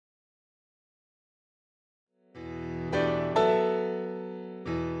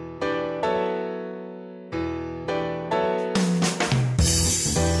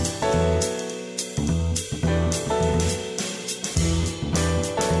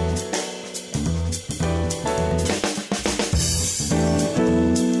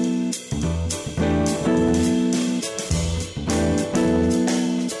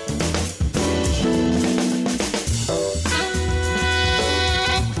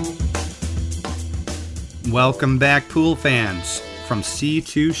Welcome back, pool fans. From sea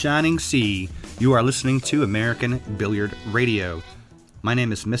to shining sea, you are listening to American Billiard Radio. My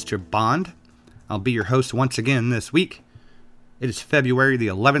name is Mr. Bond. I'll be your host once again this week. It is February the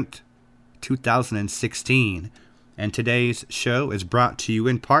 11th, 2016, and today's show is brought to you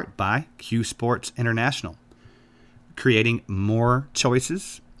in part by Q Sports International, creating more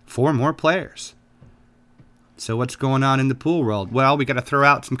choices for more players. So what's going on in the pool world? Well, we got to throw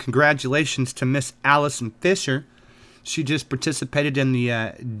out some congratulations to Miss Allison Fisher. She just participated in the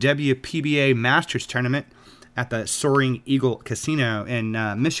WPBA Masters Tournament at the Soaring Eagle Casino in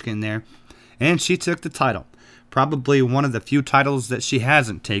Michigan there, and she took the title. Probably one of the few titles that she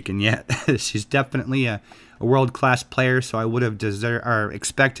hasn't taken yet. She's definitely a world-class player, so I would have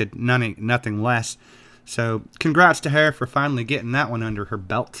expected nothing less. So congrats to her for finally getting that one under her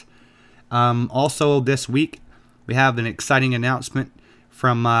belt. Also this week, we have an exciting announcement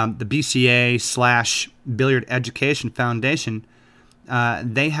from the BCA/Billiard Education Foundation.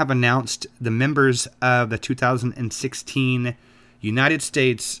 They have announced the members of the 2016 United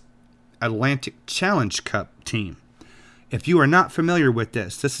States Atlantic Challenge Cup team. If you are not familiar with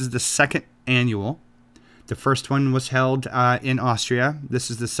this is the second annual. The first one was held in Austria.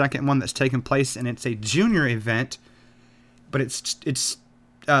 This is the second one that's taken place, and it's a junior event, but it's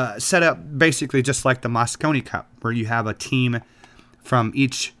set up basically just like the Mosconi Cup, where you have a team from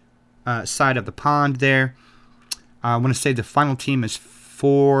each side of the pond there. I want to say the final team is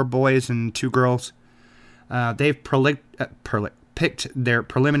 4 boys and 2 girls. They've picked their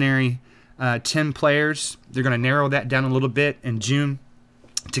preliminary 10 players. They're going to narrow that down a little bit in June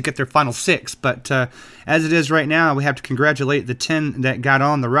to get their final 6. But as it is right now, we have to congratulate the 10 that got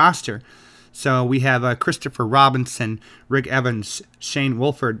on the roster. So we have Christopher Robinson, Rick Evans, Shane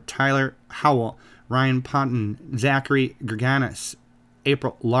Wolford, Tyler Howell, Ryan Ponton, Zachary Gerganis,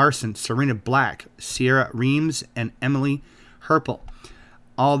 April Larson, Serena Black, Sierra Reams, and Emily Herpel.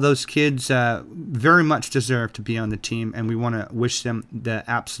 All those kids very much deserve to be on the team, and we want to wish them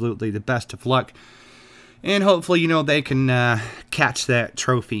absolutely the best of luck. And hopefully, they can catch that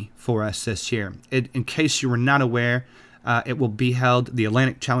trophy for us this year. In case you were not aware, it will be held, the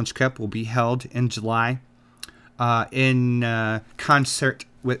Atlantic Challenge Cup will be held in July in concert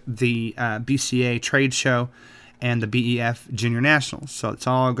with the BCA Trade Show and the BEF Junior Nationals. So it's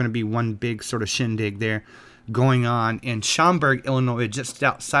all going to be one big sort of shindig there going on in Schaumburg, Illinois, just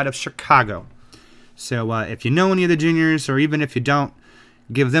outside of Chicago. So if you know any of the juniors, or even if you don't,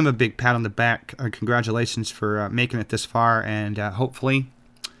 give them a big pat on the back. Congratulations for making it this far, and hopefully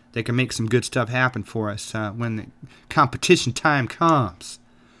they can make some good stuff happen for us when the competition time comes.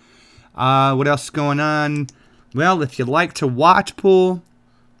 What else is going on? Well, if you like to watch pool,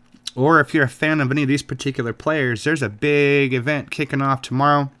 or if you're a fan of any of these particular players, there's a big event kicking off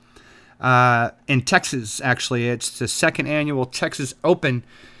tomorrow in Texas, actually. It's the second annual Texas Open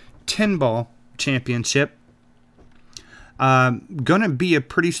 10-Ball Championship. Going to be a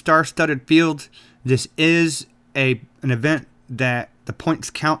pretty star-studded field. This is an event that the points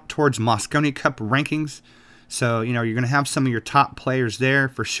count towards Mosconi Cup rankings. So, you're going to have some of your top players there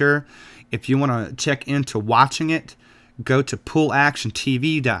for sure. If you want to check into watching it, go to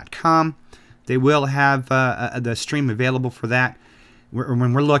poolactiontv.com. They will have the stream available for that.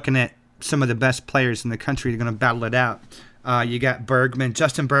 When we're looking at some of the best players in the country, they're going to battle it out. You got Bergman.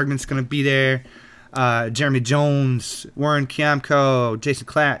 Justin Bergman's going to be there. Jeremy Jones, Warren Kiamko, Jason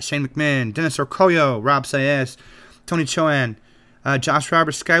Klatt, Shane McMahon, Dennis Orcollo, Rob Saez, Tony Choan, Josh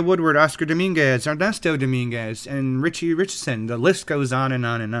Roberts, Sky Woodward, Oscar Dominguez, Ernesto Dominguez, and Richie Richardson. The list goes on and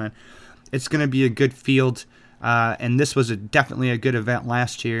on and on. It's going to be a good field, and this was definitely a good event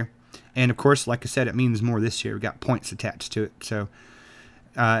last year. And, of course, like I said, it means more this year. We've got points attached to it. So,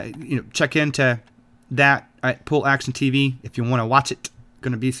 check into that at Pool Action TV if you want to watch it.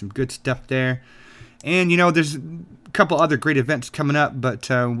 Going to be some good stuff there. And, there's a couple other great events coming up, but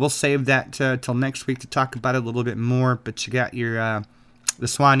we'll save that till next week to talk about it a little bit more. But you got your the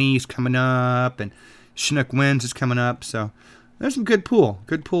Swannies coming up, and Chinook Winds is coming up. So there's some good pool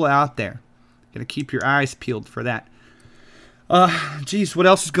out there. Got to keep your eyes peeled for that. What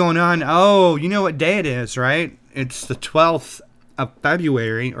else is going on? Oh, you know what day it is, right? It's the 12th of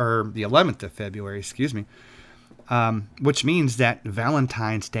February, or the 11th of February, excuse me. Which means that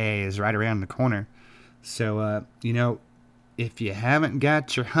Valentine's Day is right around the corner. So, if you haven't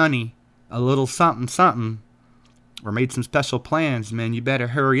got your honey a little something, or made some special plans, man, you better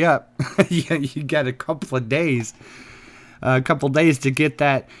hurry up. You got a couple of days to get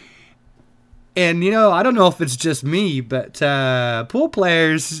that. And, I don't know if it's just me, but pool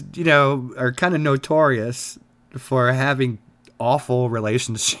players, are kind of notorious for having awful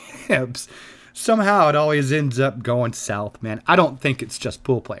relationships. Somehow it always ends up going south, man. I don't think it's just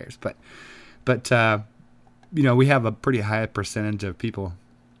pool players, but we have a pretty high percentage of people,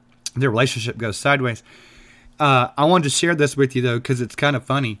 their relationship goes sideways. I wanted to share this with you, though, because it's kind of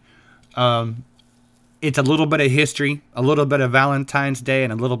funny. It's a little bit of history, a little bit of Valentine's Day,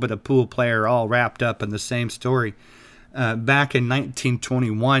 and a little bit of pool player all wrapped up in the same story. Back in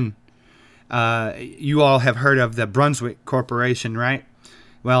 1921, you all have heard of the Brunswick Corporation, right?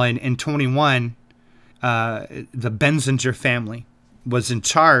 Well, in 21, the Benzinger family was in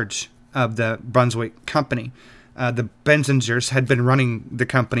charge of the Brunswick Company. The Benzingers had been running the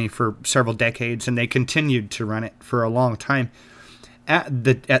company for several decades, and they continued to run it for a long time. At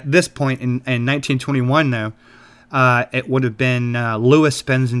this point in 1921, though, it would have been Louis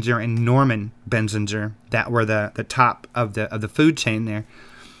Benzinger and Norman Benzinger that were the top of the food chain there.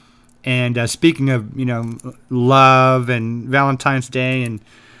 And speaking of love and Valentine's Day and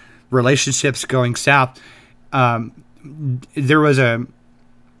relationships going south, there was an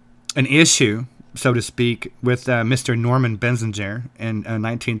issue, so to speak, with Mr. Norman Benzinger in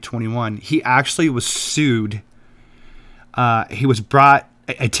 1921. He actually was sued. He was brought,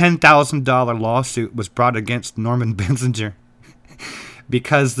 a $10,000 lawsuit was brought against Norman Benzinger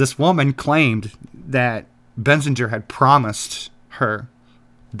because this woman claimed that Benzinger had promised her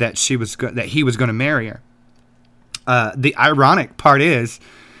that he was going to marry her. The ironic part is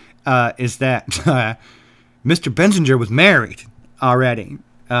that Mr. Benzinger was married already.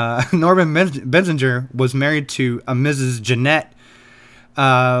 Norman Benzinger was married to a Mrs. Jeanette,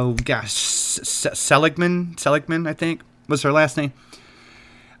 Seligman, I think, was her last name.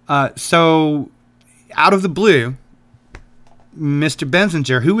 So, out of the blue, Mr.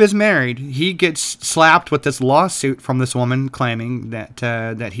 Benzinger, who is married, he gets slapped with this lawsuit from this woman claiming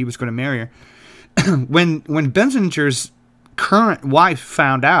that he was going to marry her. When Benzinger's current wife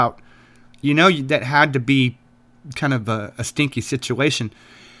found out, that had to be kind of a stinky situation.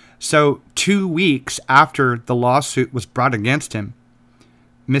 So 2 weeks after the lawsuit was brought against him,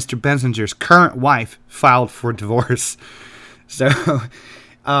 Mr. Benzinger's current wife filed for divorce. So,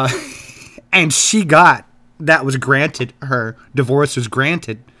 and that was granted, her divorce was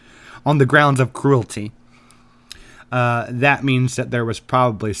granted on the grounds of cruelty. That means that there was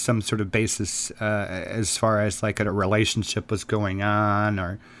probably some sort of basis as far as like a relationship was going on,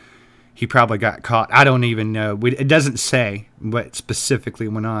 or he probably got caught. I don't even know. It doesn't say what specifically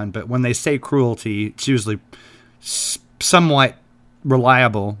went on, but when they say cruelty, it's usually somewhat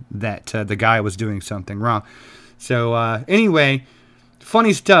reliable that the guy was doing something wrong. So anyway,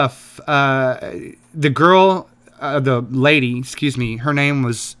 funny stuff. The lady, her name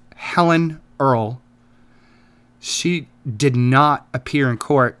was Helen Earl. She did not appear in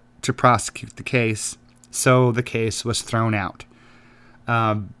court to prosecute the case, so the case was thrown out.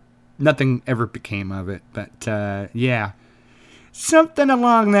 Nothing ever became of it, but yeah. Something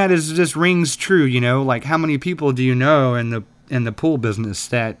along that just rings true, like how many people do you know in the pool business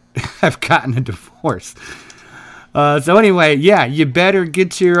that have gotten a divorce? So anyway, yeah, you better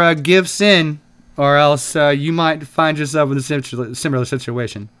get your gifts in, or else you might find yourself in a similar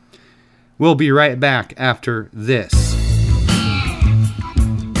situation. We'll be right back after this.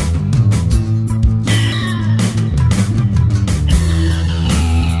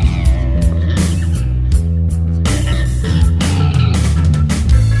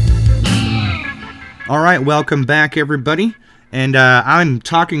 All right, welcome back, everybody. And I'm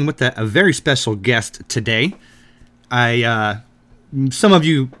talking with a very special guest today. Some of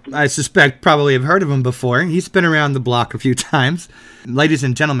you, I suspect, probably have heard of him before. He's been around the block a few times. Ladies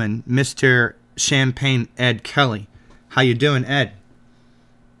and gentlemen, Mr. Champagne Ed Kelly. How you doing, Ed?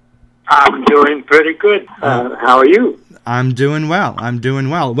 I'm doing pretty good. How are you? I'm doing well.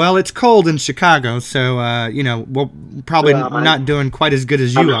 Well, it's cold in Chicago, so, we're probably not doing quite as good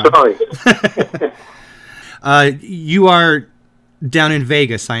as you are. Sorry. You are down in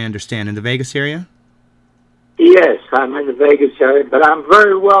Vegas, I understand, in the Vegas area? Yes, I'm in the Vegas area, but I'm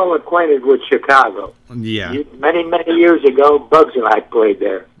very well acquainted with Chicago. Yeah. Many, many years ago, Bugs and I played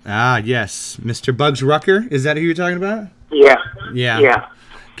there. Ah, yes. Mr. Bugs Rucker? Is that who you're talking about? Yeah. Yeah.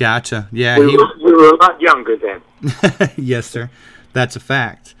 Gotcha. Yeah. We were a lot younger then. Yes, sir. That's a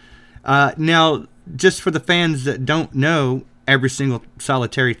fact. Now, just for the fans that don't know every single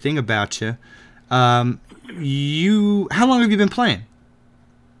solitary thing about you, how long have you been playing?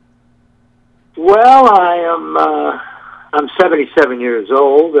 Well, I'm 77 years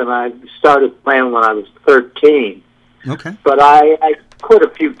old, and I started playing when I was 13. Okay. But I quit a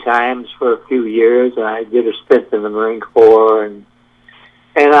few times for a few years, and I did a stint in the Marine Corps, and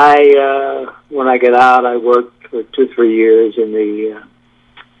I when I got out, I worked for 2-3 years in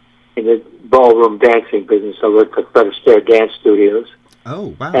in the ballroom dancing business. I worked at Fred Astaire Dance Studios.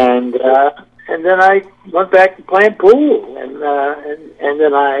 Oh, wow. And then I went back to playing pool, and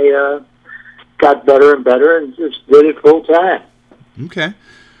then I got better and better and just did it full time. Okay.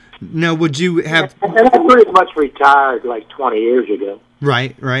 Now, would you have... And I pretty much retired like 20 years ago.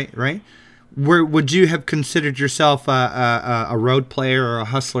 Right. Would you have considered yourself a road player or a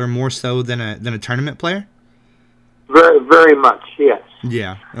hustler more so than a tournament player? Very, very much, yes.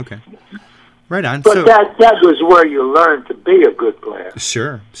 Yeah. Okay. Right on. But that was where you learned to be a good player.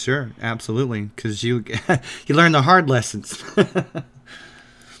 Sure, absolutely, because you you learn the hard lessons.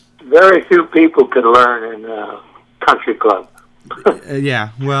 Very few people can learn in a country club. Yeah.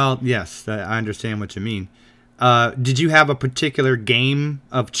 Well, yes, I understand what you mean. Did you have a particular game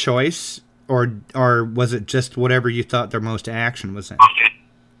of choice, or was it just whatever you thought their most action was in?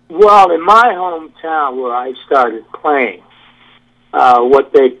 Well, in my hometown where I started playing,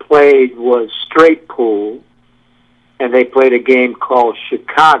 what they played was straight pool, and they played a game called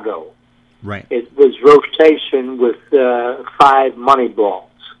Chicago. Right. It was rotation with 5 money balls.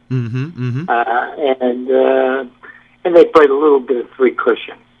 Mm-hmm. And they played a little bit of 3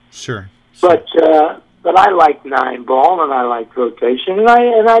 cushion. Sure. But I liked 9 ball, and I liked rotation,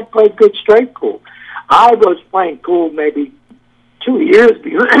 and I played good straight pool. I was playing pool maybe 2 years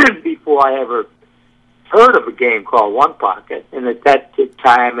before I ever heard of a game called One Pocket. And at that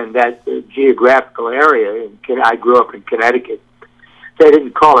time, in that geographical area, I grew up in Connecticut, they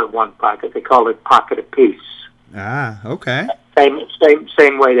didn't call it One Pocket. They called it Pocket Apiece. Ah, okay.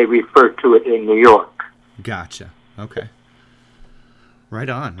 Same way they refer to it in New York. Gotcha. Okay. Right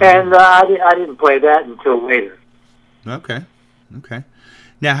on. And I didn't play that until later. Okay.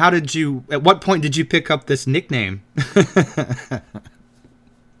 Now, at what point did you pick up this nickname?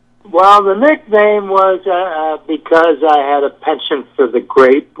 Well, the nickname was because I had a penchant for the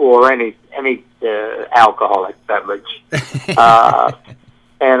grape or any alcoholic beverage.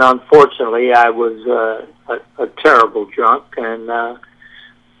 And unfortunately, I was a terrible drunk, and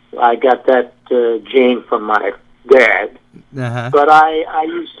I got that gene from my dad. Uh-huh. But I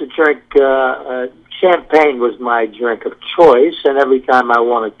used to drink, champagne was my drink of choice, and every time I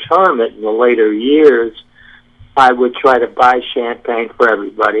won a tournament in the later years, I would try to buy champagne for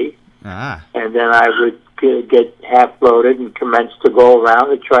everybody. Ah. And then I would get half-loaded and commence to go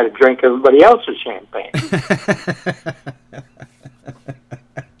around and try to drink everybody else's champagne.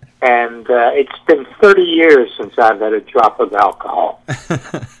 And it's been 30 years since I've had a drop of alcohol.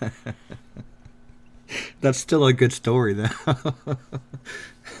 That's still a good story, though.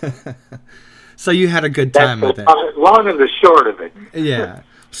 So you had a good time with that. Long and the short of it. Yeah.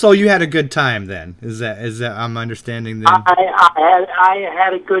 So you had a good time then. Is that I'm understanding then? I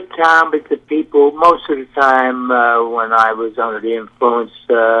had a good time, but the people most of the time when I was under the influence,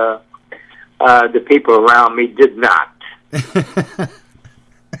 the people around me did not.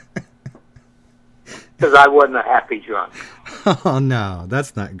 Because I wasn't a happy drunk. Oh no,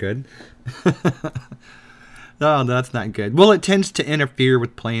 that's not good. No, that's not good. Well, it tends to interfere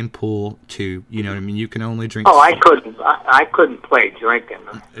with playing pool too. You know what I mean? You can only drink. Oh, I couldn't play drinking.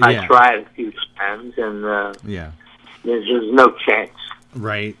 I tried a few times, and there's no chance.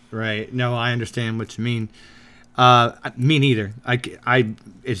 Right. No, I understand what you mean. Me neither. I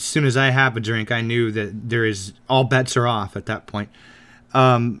as soon as I have a drink, I knew that all bets are off at that point.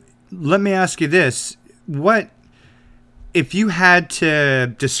 Let me ask you this: what if you had to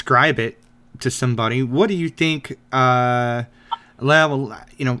describe it to somebody? What do you think? Like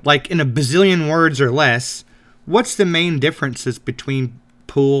in a bazillion words or less, what's the main differences between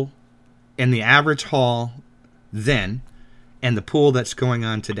pool and the average hall then, and the pool that's going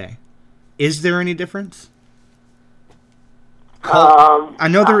on today? Is there any difference? I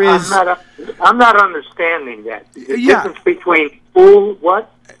know there is. I'm not understanding that. The Yeah. difference between pool, what?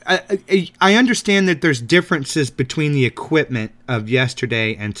 I understand that there's differences between the equipment of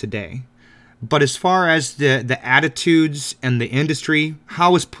yesterday and today. But as far as the attitudes and the industry,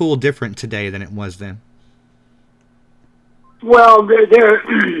 how is pool different today than it was then? Well, there's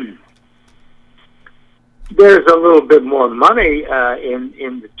a little bit more money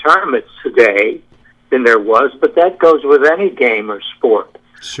in the tournaments today than there was, but that goes with any game or sport.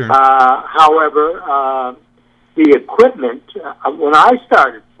 Sure. However, the equipment, when I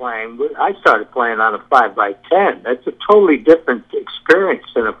started playing on a 5x10. That's a totally different experience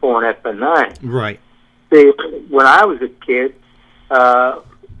than a 4.5 and 9. Right. See, when I was a kid,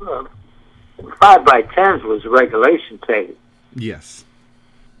 5x10s was regulation tape. Yes.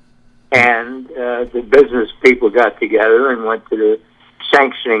 And the business people got together and went to the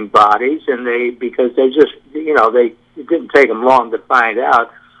sanctioning bodies, and it didn't take them long to find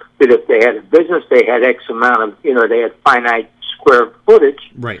out that if they had a business, they had X amount of, they had finite square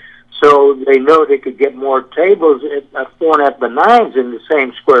footage. Right. So they know they could get more tables at 4.5 by 9s in the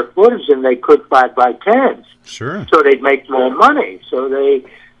same square footage than they could 5 by 10s. Sure. So they'd make more money. So they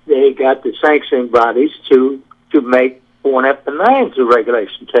got the sanctioning bodies to make 4.5 by 9s a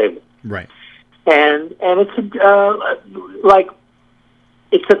regulation table. Right. And it's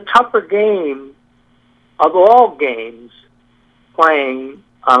it's a tougher game of all games playing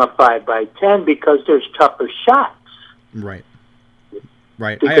on a 5 by 10 because there's tougher shots. Right.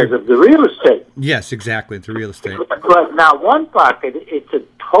 Right. Because of the real estate. Yes, exactly. It's the real estate. But now one pocket, it's a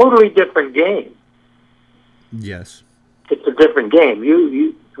totally different game. Yes. It's a different game.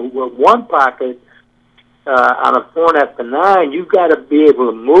 You one pocket on a 4.5 by 9, you've got to be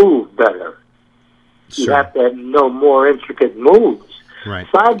able to move better. Sure. You have to know more intricate moves. Right.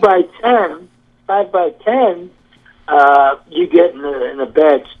 5 by 10, you get in a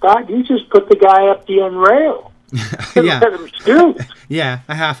bad spot. You just put the guy up the end rail. Yeah. Let him shoot. Yeah,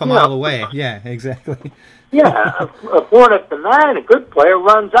 a half a mile away. Yeah, exactly. Yeah, a 4.5 by 9, a good player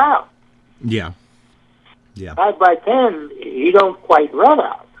runs out. Yeah. Yeah. 5 by 10, he don't quite run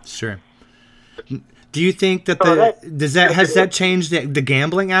out. Sure. Do you think that has that changed the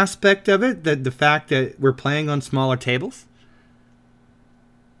gambling aspect of it? The fact that we're playing on smaller tables?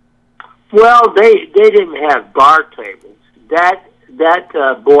 Well, they didn't have bar tables. That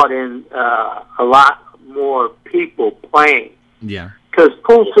brought in a lot more people playing. Yeah. Because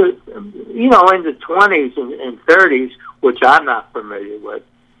pool, in the 20s and 30s, which I'm not familiar with,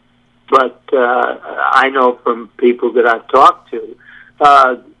 but I know from people that I've talked to,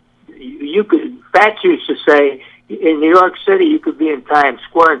 Fats used to say, in New York City, you could be in Times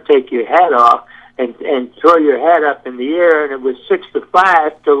Square and take your hat off and throw your hat up in the air, and it was 6 to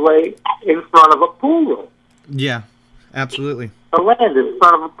 5 to lay in front of a pool room. Yeah, absolutely. To land in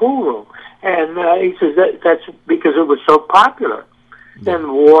front of a pool room. And he says that's because it was so popular. Yeah.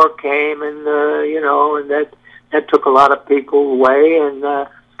 Then war came, and and that took a lot of people away, and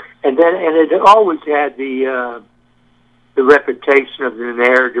it always had the reputation of the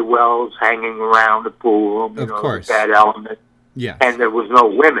ne'er-do-wells hanging around the pool room. Of course, that element. Yeah, and there was no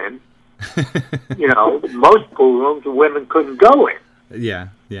women. Most pool rooms the women couldn't go in. Yeah,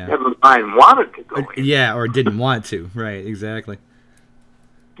 yeah. Never mind wanted to go in. Yeah, or didn't want to. Right, exactly.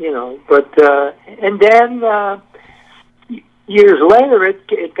 But and then years later,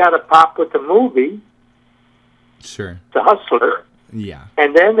 it got a pop with the movie. Sure. The Hustler. Yeah.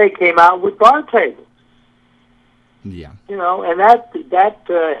 And then they came out with bar tables. Yeah. And that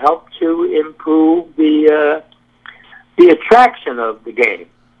helped to improve the attraction of the game.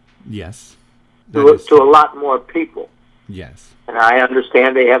 Yes. To a lot more people. Yes. And I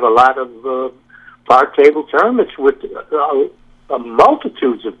understand they have a lot of bar table tournaments with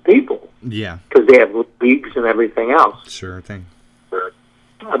multitudes of people. Yeah. Because they have leagues and everything else. Sure thing. But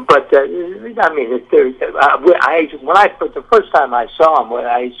the first time I saw them,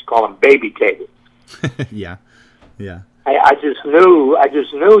 I used to call them baby tables. Yeah. Yeah. I just knew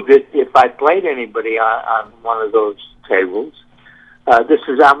that if I played anybody on one of those tables,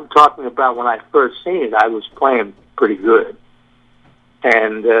 I'm talking about when I first seen it, I was playing pretty good.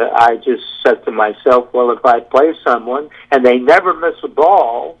 And I just said to myself, well, if I play someone and they never miss a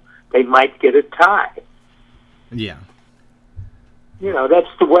ball, they might get a tie. Yeah.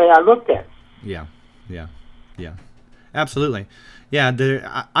 That's the way I looked at it. Yeah. Yeah. Yeah. Absolutely. Yeah,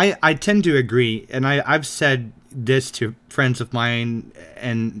 I tend to agree, and I've said this to friends of mine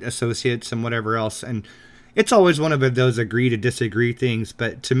and associates and whatever else, and it's always one of those agree to disagree things,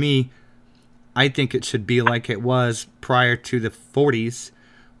 but to me, I think it should be like it was prior to the 40s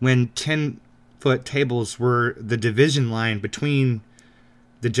when 10-foot tables were the division line between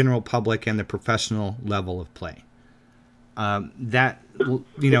the general public and the professional level of play. Line... Well,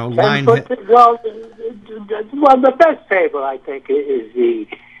 the best table, I think, is a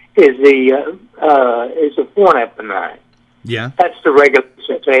 4.5 by 9. Yeah. That's the regular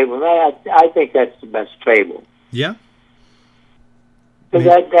table. I think that's the best table. Yeah. So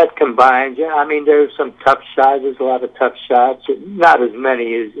that combines. I mean, there's some tough shots. There's a lot of tough shots. Not as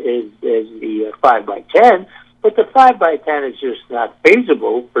many as the 5 by 10, but the 5 by 10 is just not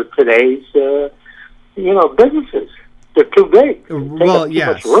feasible for today's businesses. They're too big. Well, yes,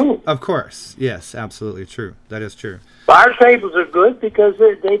 much room. Of course. Yes, absolutely true. That is true. Bar tables are good because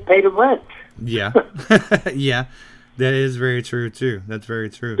they pay the rent. Yeah. Yeah. That is very true, too. That's very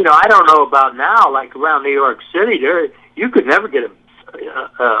true. I don't know about now, like around New York City, you could never get an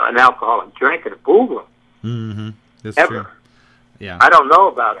alcoholic drink in a pool room. Mm-hmm. That's ever. True. Yeah. I don't know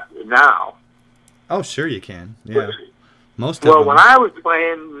about it now. Oh, sure you can. Yeah. Most of Well, them. when I was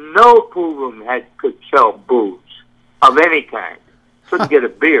playing, no pool room could sell booze of any kind. Couldn't get a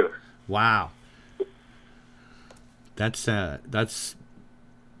beer. Wow. That's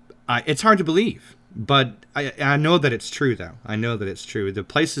it's hard to believe, but I know that it's true, though. I know that it's true. The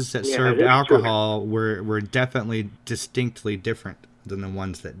places that served it is alcohol were definitely distinctly different than the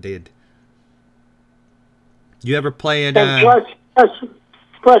ones that did. You ever play at? And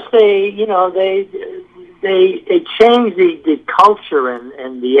plus, they changed the culture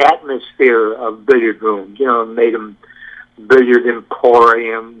and the atmosphere of billiard rooms. Made them billiard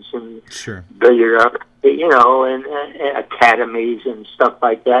emporiums and Sure. billiard, and academies and stuff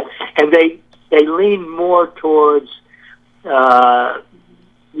like that. And they lean more towards what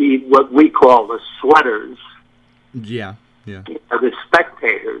we call the sweaters, Yeah. the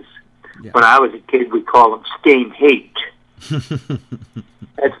spectators. Yeah. When I was a kid, we call them steam heat.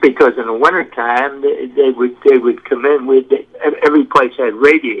 That's because in the wintertime, they would come in with every place had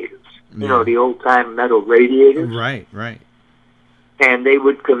radiators. Yeah. The old time metal radiators. Right. And they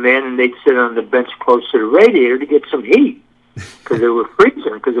would come in and they'd sit on the bench close to the radiator to get some heat because they were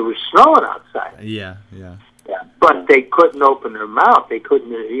freezing because it was snowing outside. Yeah. But they couldn't open their mouth. They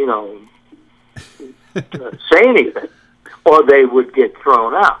couldn't, say anything, or they would get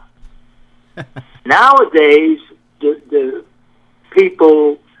thrown out. Nowadays, the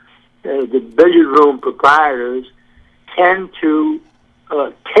people, the billiard room proprietors, tend to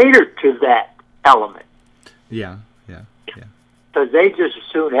cater to that element. Yeah. Because they just as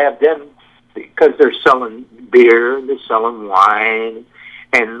soon have them, because they're selling beer, and they're selling wine,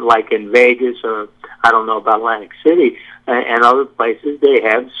 and like in Vegas or I don't know about Atlantic City and other places, they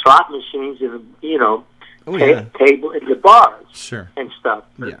have slot machines in table in the bars, Sure. and stuff.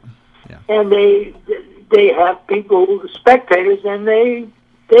 Yeah. And they have people, spectators, and they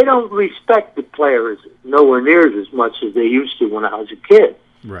don't respect the players nowhere near as much as they used to when I was a kid.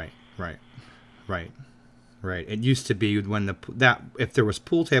 Right. It used to be when if there was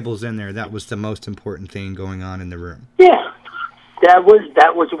pool tables in there, that was the most important thing going on in the room. Yeah, that was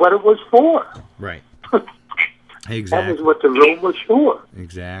what it was for. Right. Exactly. That was what the room was for.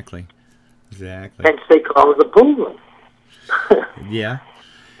 Exactly. Hence they call it the pool room. Yeah.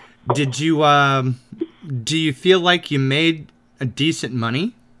 Did you do you feel like you made a decent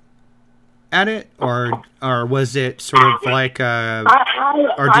money at it, or was it sort of like or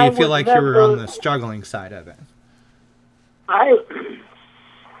do you feel like you were on the struggling side of it? I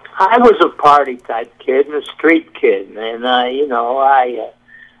was a party type kid and a street kid, and I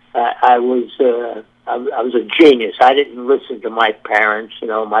was a genius. I didn't listen to my parents.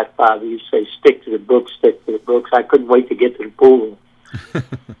 My father used to say, "Stick to the books, stick to the books." I couldn't wait to get to the pool.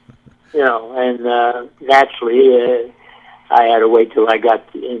 And naturally, I had to wait till I got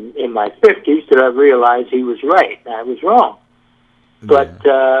in my 50s till I realized he was right and I was wrong. But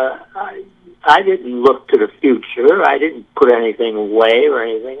I didn't look to the future. I didn't put anything away or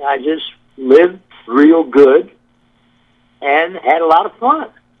anything. I just lived real good and had a lot of fun.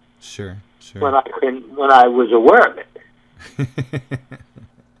 Sure. When I was aware of it.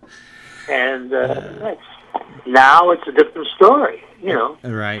 And now it's a different story,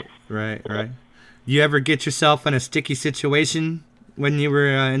 Right. You ever get yourself in a sticky situation when you were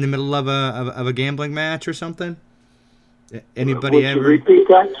in the middle of a gambling match or something? Anybody Would ever? you repeat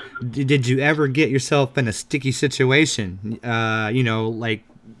that? Did you ever get yourself in a sticky situation? Like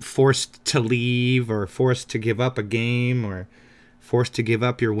forced to leave, or forced to give up a game, or forced to give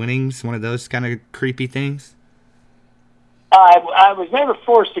up your winnings? One of those kind of creepy things. I was never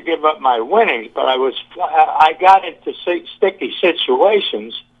forced to give up my winnings, but I got into sticky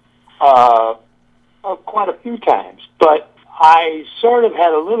situations quite a few times. But I sort of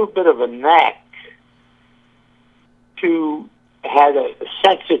had a little bit of a knack to had a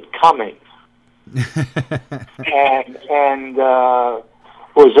sense it coming, and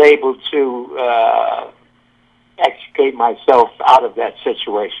was able to extricate myself out of that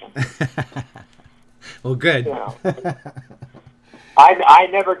situation. Well, good. I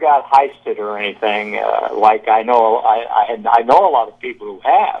never got heisted or anything. Like I know I know a lot of people who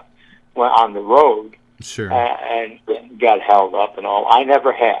have went on the road, sure, and got held up and all. I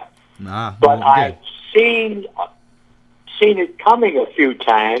never have, but well, I've seen it coming a few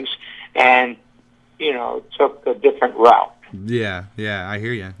times, and took a different route. Yeah, I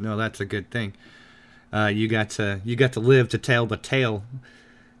hear you. No, that's a good thing. You got to live to tell the tale.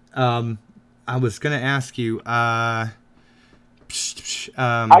 I was going to ask you. I'll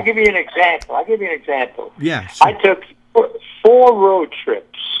give you an example. Yeah, sure. I took 4 road trips.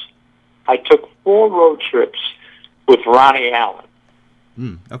 with Ronnie Allen.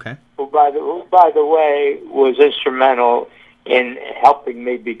 Okay. Who, by the way, was instrumental in helping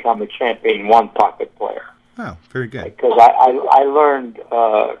me become a champion one pocket player. Oh, very good. Because I learned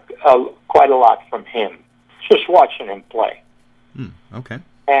quite a lot from him, just watching him play. Okay.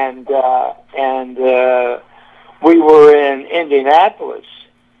 And we were in Indianapolis,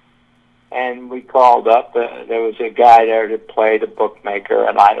 and we called up. There was a guy there that played, a bookmaker,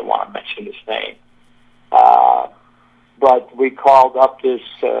 and I don't want to mention his name. But we called up this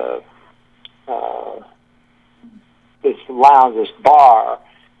lounge, this bar,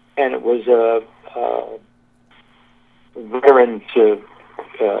 and it was a veterans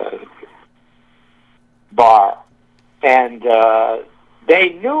bar, and they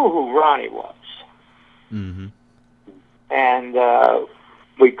knew who Ronnie was. Mm-hmm. And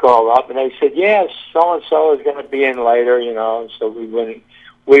we called up, and they said, "Yes, so and so is going to be in later," you know. So we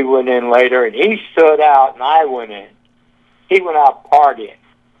went in later, and he stood out, and I went in. He went out partying,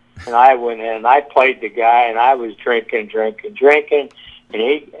 and I went in, and I played the guy, and I was drinking, and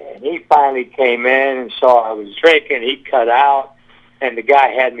he finally came in and saw I was drinking. He cut out, and the guy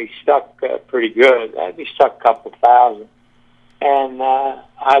had me stuck pretty good. I had me stuck a couple thousand. And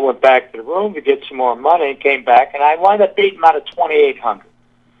I went back to the room to get some more money and came back, and I wound up beating him out of $2,800.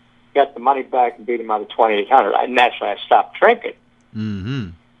 Got the money back and beat him out of $2,800. And naturally, I stopped drinking.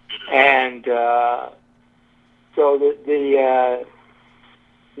 Mm-hmm. And so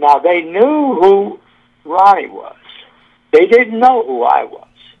now they knew who Ronnie was. They didn't know who I was.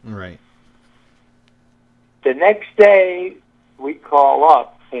 Right. The next day, we call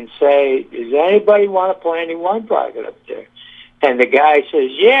up and say, "Does anybody want to play any one pocket up there?" And the guy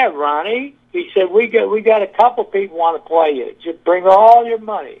says, "Yeah, Ronnie." He said, "We got a couple people want to play you. Just bring all your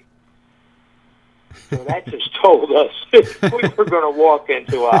money." So that just told us we were going to walk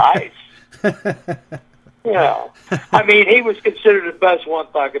into ice. You know, I mean, he was considered the best one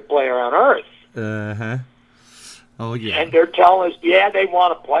pocket player on earth. Uh-huh. Oh yeah. And they're telling us, yeah, they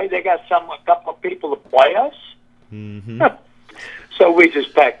want to play. They got a couple of people to play us. Mm-hmm. So we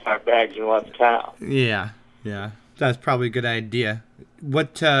just packed our bags and left town. Yeah. That's probably a good idea.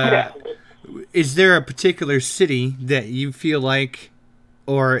 What is there a particular city that you feel like,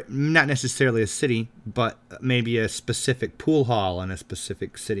 or not necessarily a city, but maybe a specific pool hall in a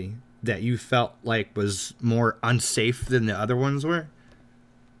specific city that you felt like was more unsafe than the other ones were?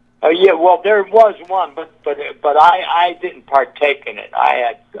 Yeah, well, there was one, but I didn't partake in it.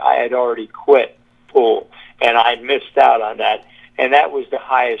 I had already quit pool, and I missed out on that. And that was the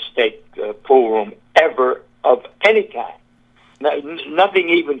highest stake pool room ever of any kind. Nothing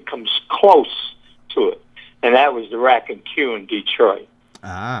even comes close to it. And that was the Rack and Q in Detroit.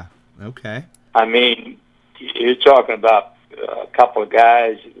 Ah, okay. I mean, you're talking about a couple of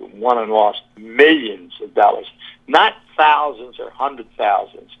guys won and lost millions of dollars, not thousands or hundred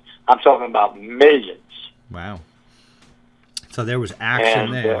thousands. I'm talking about millions. Wow. So there was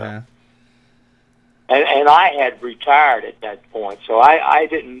action there, huh? And I had retired at that point, so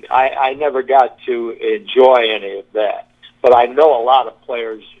I never got to enjoy any of that. But I know a lot of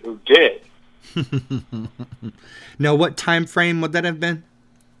players who did. Now, what time frame would that have been?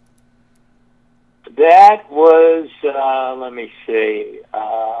 That was, let me see,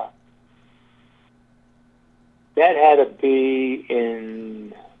 that had to be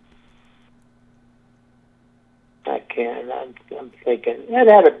in, I'm thinking, that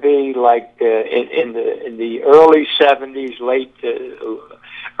had to be like in the early 70s,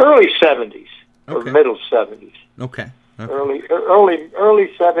 early 70s, or Okay. middle 70s. Okay. Early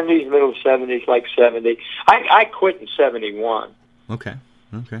 70s, middle 70s, like 70. I quit in 71. Okay.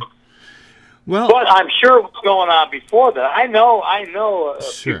 Well, But I'm sure what's going on before that. I know a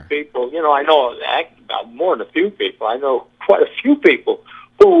Sure. few people. You know, I know more than a few people. I know quite a few people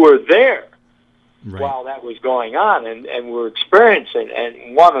who were there right. while that was going on and were experiencing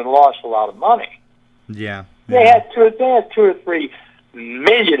and won and lost a lot of money. Yeah. They had two or three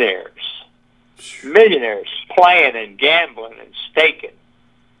millionaires playing and gambling and staking,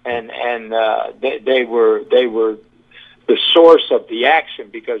 and they were the source of the action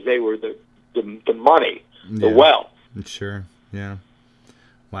because they were the money, the wealth. Sure. Yeah.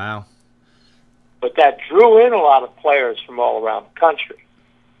 Wow. But that drew in a lot of players from all around the country.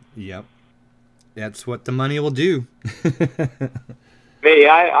 Yep. That's what the money will do. Me,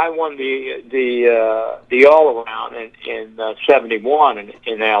 I won the all around in 71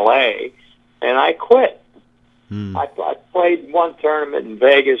 in L.A. and I quit. I played one tournament in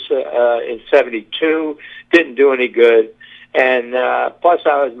Vegas in 72, didn't do any good. And plus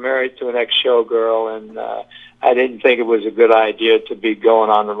I was married to an ex-showgirl, and I didn't think it was a good idea to be going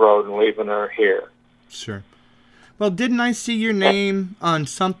on the road and leaving her here. Sure. Well, didn't I see your name on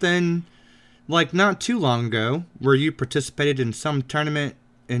something like not too long ago where you participated in some tournament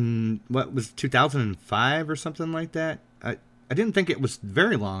in, what was 2005 or something like that? I didn't think it was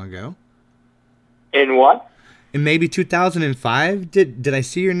very long ago. In what? In maybe 2005? Did I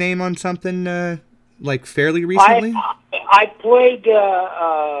see your name on something like fairly recently? I played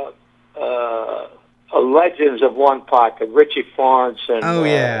Legends of One Pocket, Richie Florence and Oh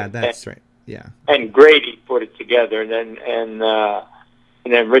yeah, that's right. Yeah. And Grady put it together, and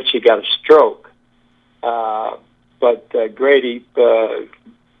then Richie got a stroke. But Grady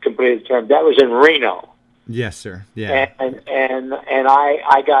completed the term. That was in Reno. Yes, sir. Yeah. And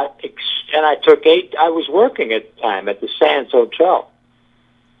I got and I took 8. I was working at the time at the Sands Hotel,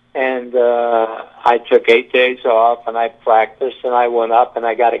 and I took 8 days off, and I practiced, and I went up, and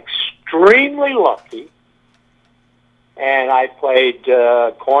I got extremely lucky. And I played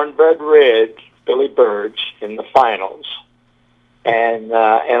Cornbread Ridge, Billy Burge, in the finals. And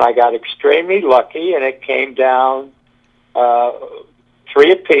I got extremely lucky, and it came down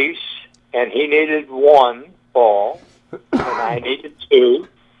 3 apiece, and he needed 1 ball, and I needed 2,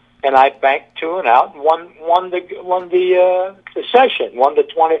 and I banked 2 and out, and won the session, won the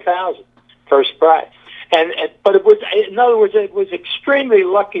 $20,000 first prize. But it was, in other words, it was extremely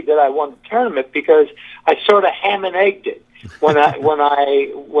lucky that I won the tournament because I sort of ham and egged it when I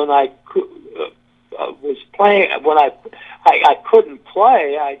was playing. When I couldn't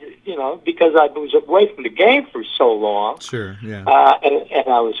play, because I was away from the game for so long. Sure, yeah. And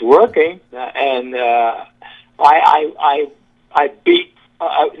I was working, and I beat.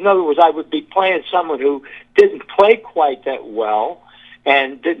 In other words, I would be playing someone who didn't play quite that well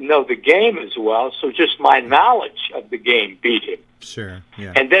and didn't know the game as well, so just my knowledge of the game beat him. Sure,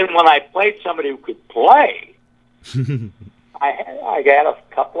 yeah. And then when I played somebody who could play, I got a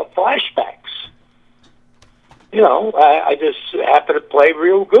couple of flashbacks. I just happened to play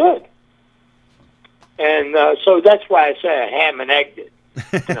real good. And so that's why I say I ham and egged it.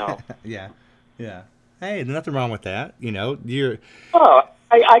 Yeah. Hey, nothing wrong with that. You're... Oh,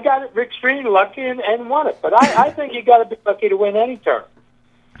 I got it extremely lucky and won it. But I think you got to be lucky to win any tournament.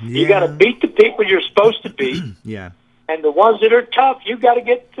 Yeah. You got to beat the people you're supposed to beat. Yeah. And the ones that are tough, you got to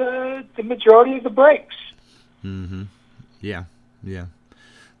get the majority of the breaks. Mm-hmm. Yeah.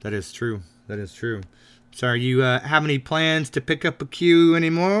 That is true. So are you have any plans to pick up a cue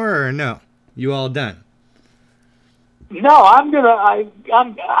anymore, or no? You all done? No, I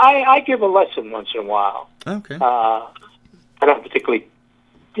give a lesson once in a while. Okay. I don't particularly,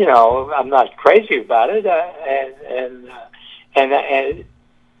 I'm not crazy about it, and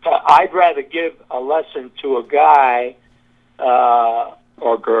I'd rather give a lesson to a guy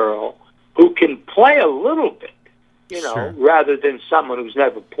or girl who can play a little bit, Sure. rather than someone who's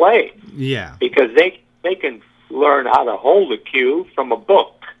never played. Yeah. Because they can learn how to hold a cue from a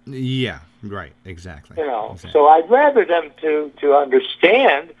book. Yeah. Right. Exactly. Exactly. So I'd rather them to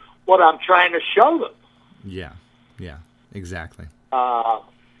understand what I'm trying to show them. Yeah. Exactly.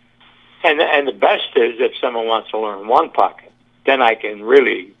 And the best is if someone wants to learn one pocket, then I can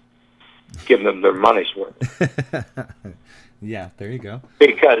really give them their money's worth. Yeah, there you go.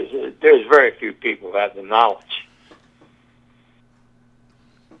 Because there's very few people who have the knowledge.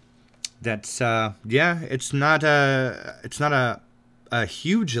 That's it's not a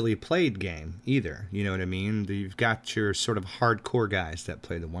hugely played game either. You know what I mean? You've got your sort of hardcore guys that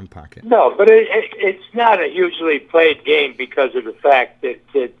play the one pocket. No, but it's not a hugely played game because of the fact that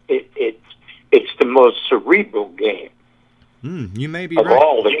it's the most cerebral game. You may be of right.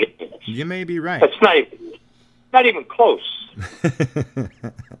 all the games. You may be right. It's not even close.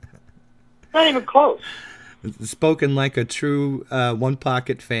 Not even close. Spoken like a true one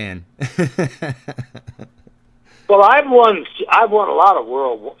pocket fan. Well, I've won a lot of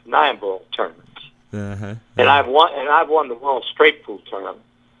World 9-ball tournaments, and I've won the World Straight Pool tournament.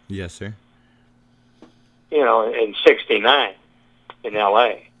 Yes, sir. In '69 in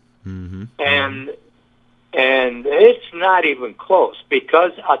L.A. Mm-hmm. And it's not even close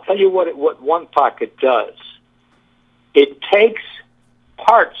because I'll tell you what one pocket does. It takes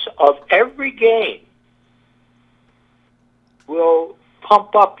parts of every game. Will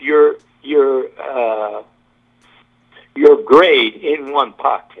pump up your grade in one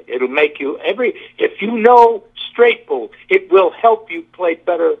pocket. It'll make you if you know straight pool, it will help you play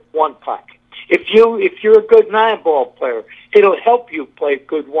better one pocket. If you're a good 9-ball player, it'll help you play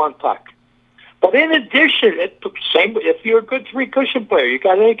good one pocket. But in addition, if you're a good 3-cushion player, you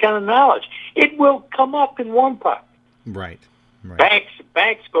got any kind of knowledge, it will come up in one pocket. Right.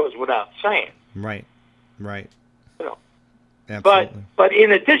 Banks goes without saying. Right. Absolutely. But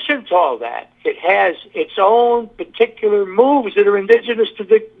in addition to all that, it has its own particular moves that are indigenous to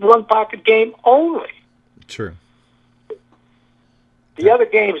the one pocket game only. True. The other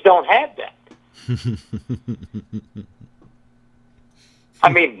games don't have that. I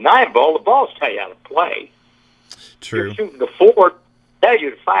mean, 9-ball, the balls tell you how to play. True. You're shooting the 4, tell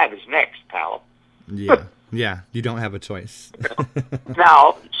you the 5 is next, pal. Yeah. Yeah. You don't have a choice.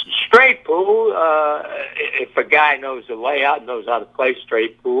 Now, straight pool, if a guy knows the layout, knows how to play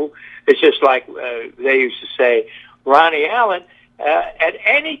straight pool, it's just like they used to say, Ronnie Allen, at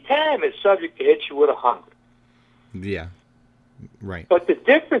any time is subject to hit you with 100. Yeah. Right. But the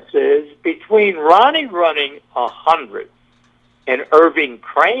difference is between Ronnie running 100 and Irving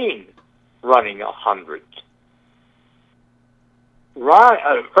Crane running 100.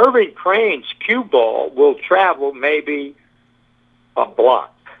 Irving Crane's cue ball will travel maybe a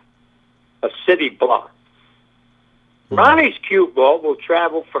block, a city block. Ronnie's cue ball will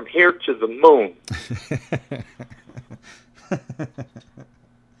travel from here to the moon.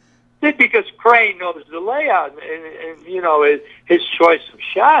 Because Crane knows the layout and you know, his choice of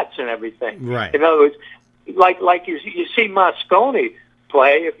shots and everything. Right. In other words, like you see Mosconi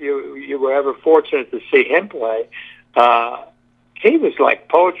play, if you were ever fortunate to see him play, he was like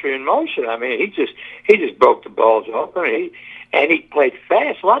poetry in motion. I mean, he just broke the balls open. And he played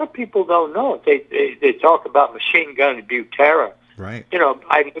fast. A lot of people don't know it. They talk about Machine Gun Butera. Right. You know,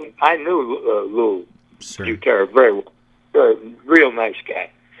 I knew Lou Sure. Butera very well. Real nice guy.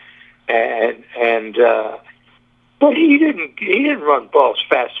 But he didn't run balls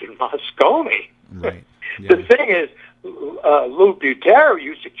faster than Mosconi. Right. Yeah. The thing is, Lou Butera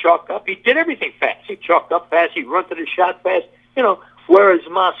used to chalk up. He did everything fast. He chalked up fast. He run to the shot fast. You know, whereas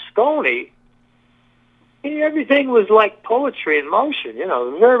Mosconi, everything was like poetry in motion. You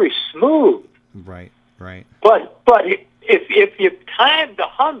know, very smooth. Right. Right. But if you timed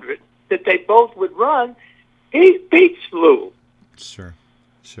 100 that they both would run, he beats Lou. Sure.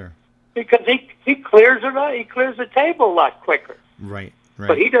 Sure. Because he clears it. He clears the table a lot quicker. Right. Right.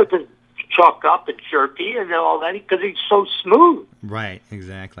 But he doesn't chalk up and jerky and all that because he's so smooth. Right.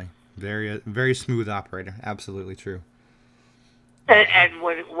 Exactly. Very smooth operator. Absolutely true. And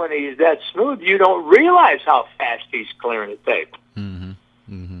when he's that smooth, you don't realize how fast he's clearing the table. Mm-hmm.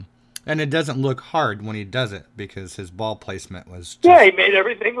 Mm-hmm. And it doesn't look hard when he does it because his ball placement was just he made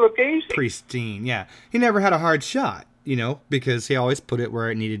everything look easy. pristine. Yeah. He never had a hard shot, you know, because he always put it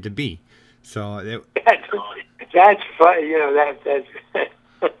where it needed to be. So that's funny. You know, that's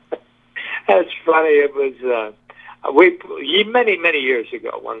that's funny. It was many years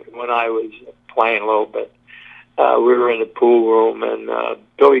ago when I was playing a little bit. We were in the pool room, and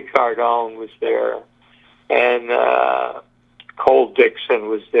Billy Cardone was there, and Cole Dixon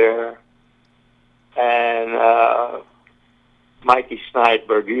was there, and Mikey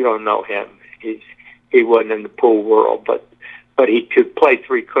Snydberg. You don't know him. He wasn't in the pool world, but he could play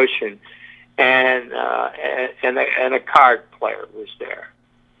 3 cushion, and a card player was there,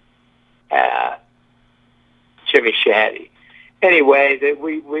 Jimmy Shaddy. Anyway, that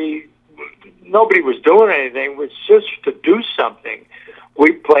we nobody was doing anything. It was just to do something.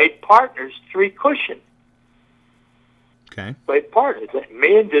 We played partners, 3 cushion. okay. Played partners.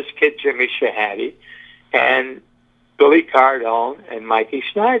 Me and this kid, Jimmy Shahady, and Billy Cardone and Mikey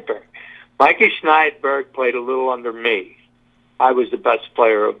Snydberg. Mikey Snydberg played a little under me. I was the best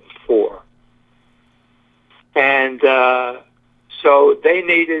player of the 4. And so they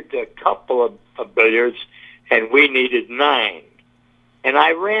needed a couple of billiards, and we needed 9. And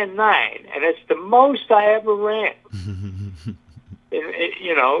I ran 9, and it's the most I ever ran,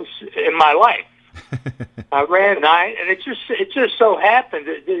 in my life. I ran 9, and it just so happened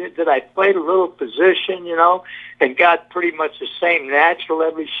that I played a little position, you know, and got pretty much the same natural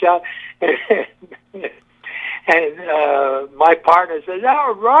every shot. And my partner says,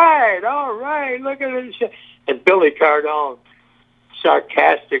 all right, look at this. And Billy Cardone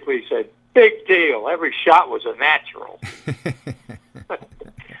sarcastically said, big deal. Every shot was a natural.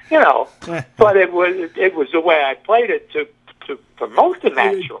 You know, but it was the way I played it to promote the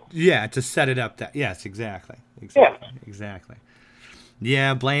natural. Yeah, to set it up. Yes, exactly. Yeah. Exactly.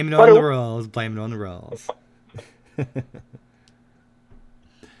 Yeah, blame it on the rules. Blame it on the rules.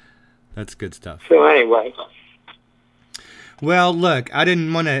 That's good stuff. So anyway. Well, look, I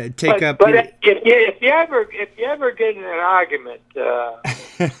didn't want to take up. But if you ever get in an argument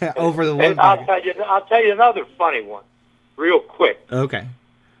over the one, I'll tell you another funny one, real quick. Okay.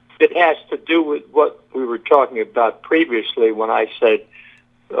 It has to do with what we were talking about previously when I said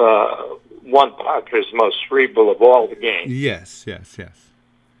one pocket is the most cerebral of all the games. Yes.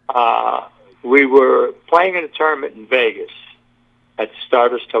 We were playing in a tournament in Vegas, at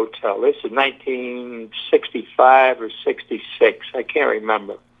Stardust Hotel. This is 1965 or 66. I can't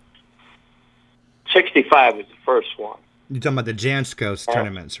remember. 65 was the first one. You're talking about the Janskos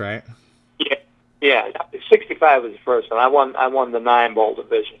tournaments, right? Yeah. 65 was the first one. I won the 9-ball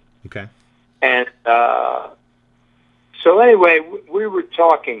division. Okay. And so anyway, we were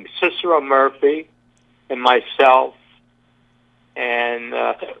talking, Cicero Murphy and myself and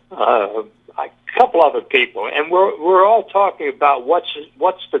a couple other people, and we're all talking about what's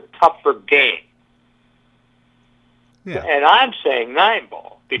the tougher game. Yeah. And I'm saying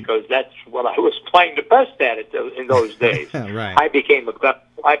 9-ball because that's what I was playing the best at in those days. Right. I became a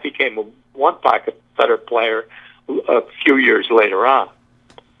one-pocket better player a few years later on.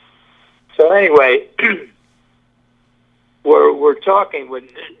 So anyway, we're talking with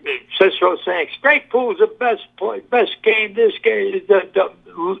Cicero saying straight pool is the best game. This game,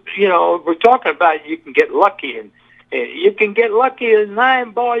 we're talking about you can get lucky and you can get lucky in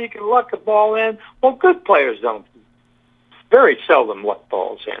 9-ball. You can luck a ball in. Well, good players don't. Very seldom luck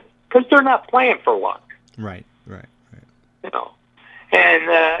balls in because they're not playing for luck. Right.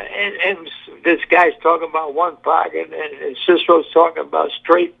 And this guy's talking about one pocket, and Cicero's talking about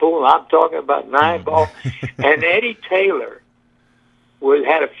straight pool, and I'm talking about 9-ball. And Eddie Taylor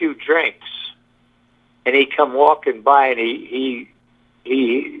had a few drinks, and he come walking by, and he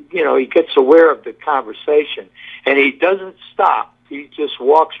gets aware of the conversation, and he doesn't stop. He just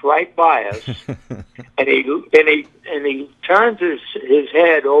walks right by us, and he turns his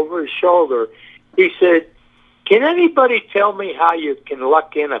head over his shoulder. He said, "Can anybody tell me how you can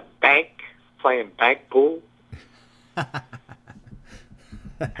luck in a bank playing bank pool?" Well,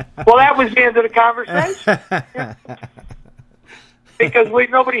 that was the end of the conversation because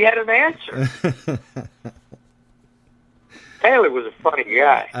nobody had an answer. Taylor was a funny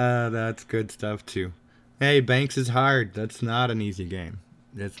guy. That's good stuff too. Hey, banks is hard. That's not an easy game.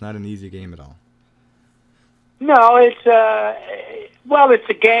 That's not an easy game at all. No, it's a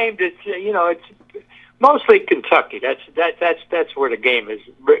game that's it's mostly Kentucky. That's where the game is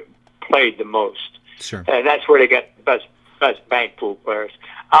played the most. Sure. And that's where they got the best bank pool players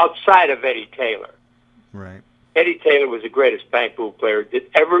outside of Eddie Taylor. Right. Eddie Taylor was the greatest bank pool player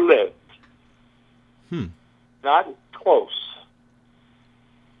that ever lived. Not close.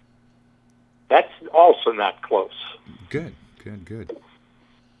 That's also not close. Good.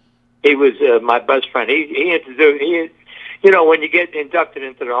 He was my best friend. He introduced. When you get inducted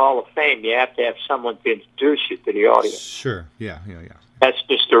into the Hall of Fame, you have to have someone to introduce you to the audience. Sure. Yeah. That's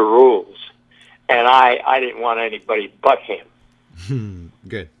just the rules. And I didn't want anybody but him.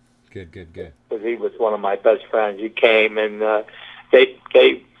 Good. Because he was one of my best friends. He came, and they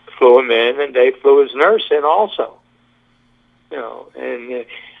flew him in, and they flew his nurse in also. And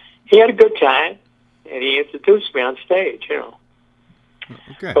he had a good time, and he introduced me on stage,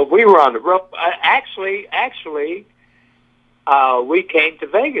 Okay. But we were on the road. Actually, we came to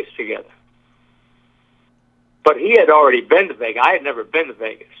Vegas together. But he had already been to Vegas. I had never been to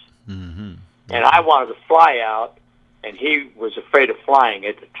Vegas. Mm-hmm. And I wanted to fly out, and he was afraid of flying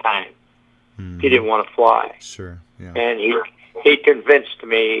at the time. Mm-hmm. He didn't want to fly. Sure, yeah. And he convinced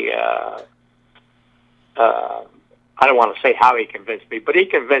me, I don't want to say how he convinced me, but he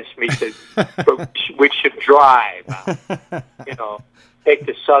convinced me we should drive out. Take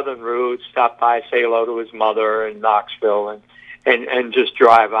the southern route, stop by, say hello to his mother in Knoxville, and just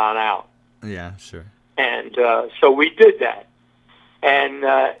drive on out. Yeah, sure. And so we did that. And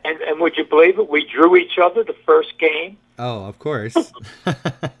would you believe it? We drew each other the first game. Oh, of course.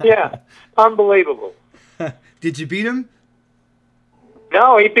 Yeah, unbelievable. Did you beat him?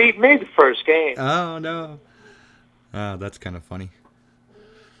 No, he beat me the first game. Oh, no. Oh, that's kind of funny.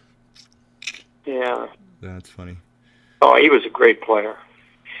 Yeah. That's funny. Oh, he was a great player.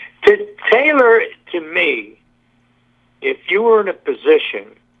 Taylor, to me, if you were in a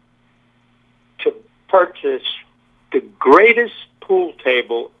position to purchase the greatest pool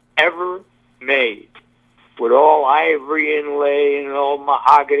table ever made, with all ivory inlay and all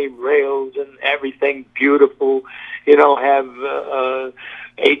mahogany rails and everything beautiful, have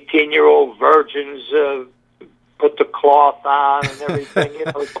 18-year-old virgins put the cloth on and everything,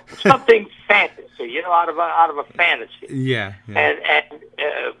 something fantasy, out of a fantasy. Yeah. And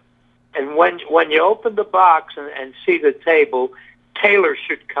when you open the box and see the table, Taylor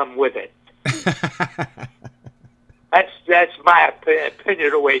should come with it. That's my opinion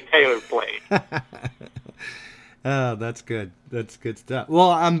of the way Taylor played. Oh, that's good. That's good stuff. Well,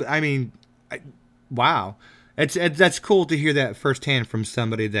 wow, that's cool to hear that firsthand from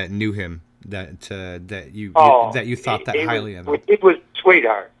somebody that knew him. That you thought that highly of him. He was a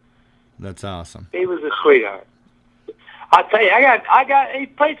sweetheart. That's awesome. He was a sweetheart. I'll tell you, he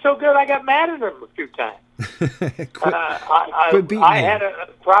played so good, I got mad at him a few times. I had a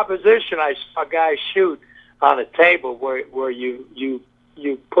proposition. I saw a guy shoot on a table where you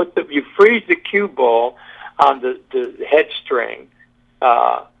freeze the cue ball on the head string,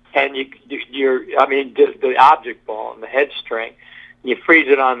 and the object ball on the head string. You freeze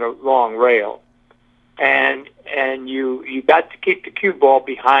it on the long rail, and you got to keep the cue ball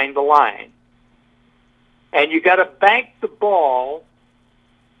behind the line, and you got to bank the ball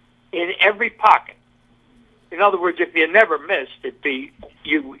in every pocket. In other words, if you never missed,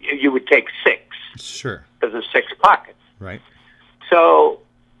 you would take 6. Sure. Because there's 6 pockets. Right. So,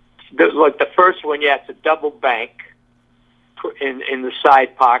 like the first one, you have to double bank in the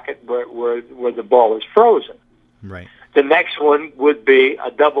side pocket where the ball is frozen. Right. The next one would be a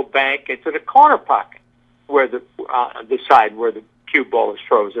double bank into the corner pocket where the side where the cue ball is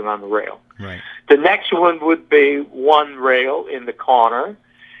frozen on the rail. Right. The next one would be one rail in the corner.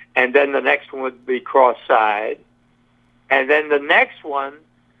 And then the next one would be cross-side. And then the next one,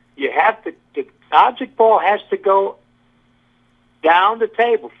 the object ball has to go down the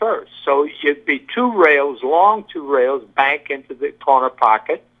table first. So it'd be 2 rails, long 2 rails, bank into the corner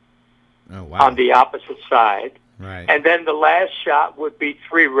pocket on the opposite side. Right. And then the last shot would be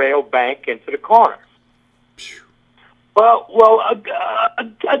 3 rail bank into the corner. Well,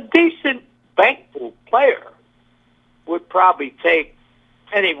 a decent bank pool player would probably take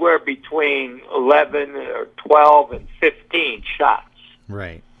anywhere between 11 or 12 and 15 shots.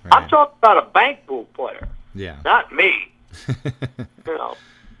 Right. I'm talking about a bank pool player. Yeah. Not me.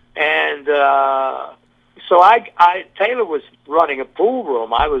 And so Taylor was running a pool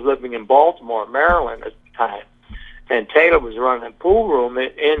room. I was living in Baltimore, Maryland at the time. And Taylor was running a pool room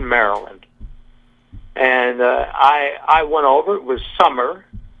in Maryland. And I went over. It was summer.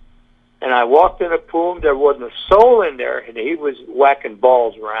 And I walked in the pool, and there wasn't a soul in there, and he was whacking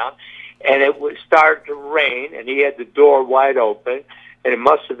balls around. And it started to rain, and he had the door wide open, and it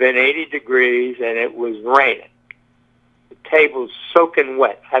must have been 80 degrees, and it was raining. The table's soaking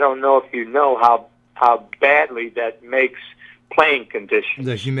wet. I don't know if you know how badly that makes playing conditions.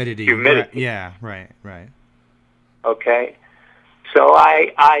 The humidity. Right. Yeah, right. Okay. So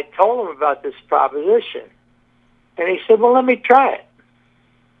I told him about this proposition, and he said, well, let me try it.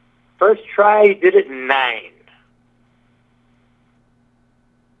 First try, he did it in 9.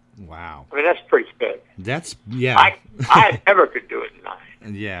 Wow. I mean, that's pretty good. That's, yeah. I never could do it in 9.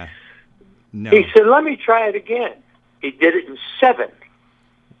 Yeah. No. He said, let me try it again. He did it in 7.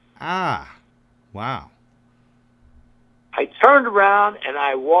 Ah. Wow. I turned around and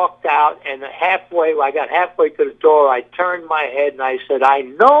I walked out, and I got halfway to the door, I turned my head and I said, I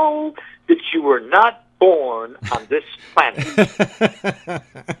know that you were not born on this planet.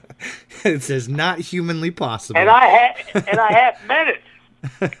 It says not humanly possible. And I have meant it.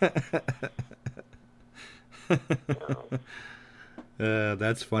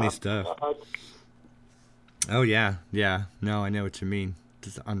 That's funny stuff. Oh yeah. No, I know what you mean.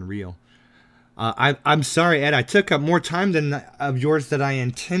 It's unreal. I'm sorry, Ed. I took up more time of yours than I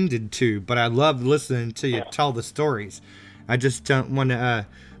intended to, but I love listening to you tell the stories. I just don't want to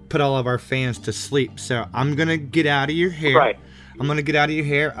put all of our fans to sleep, so I'm gonna get out of your hair. Right. I'm gonna get out of your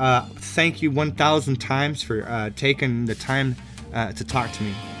hair. Thank you 1,000 times for taking the time to talk to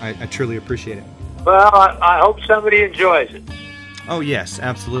me. I truly appreciate it. Well, I hope somebody enjoys it. Oh yes,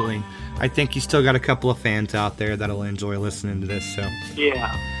 absolutely. I think you still got a couple of fans out there that'll enjoy listening to this. So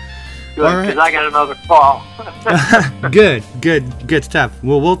yeah. Good, because I got another call. Good stuff.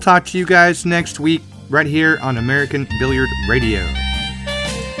 Well, we'll talk to you guys next week right here on American Billiard Radio.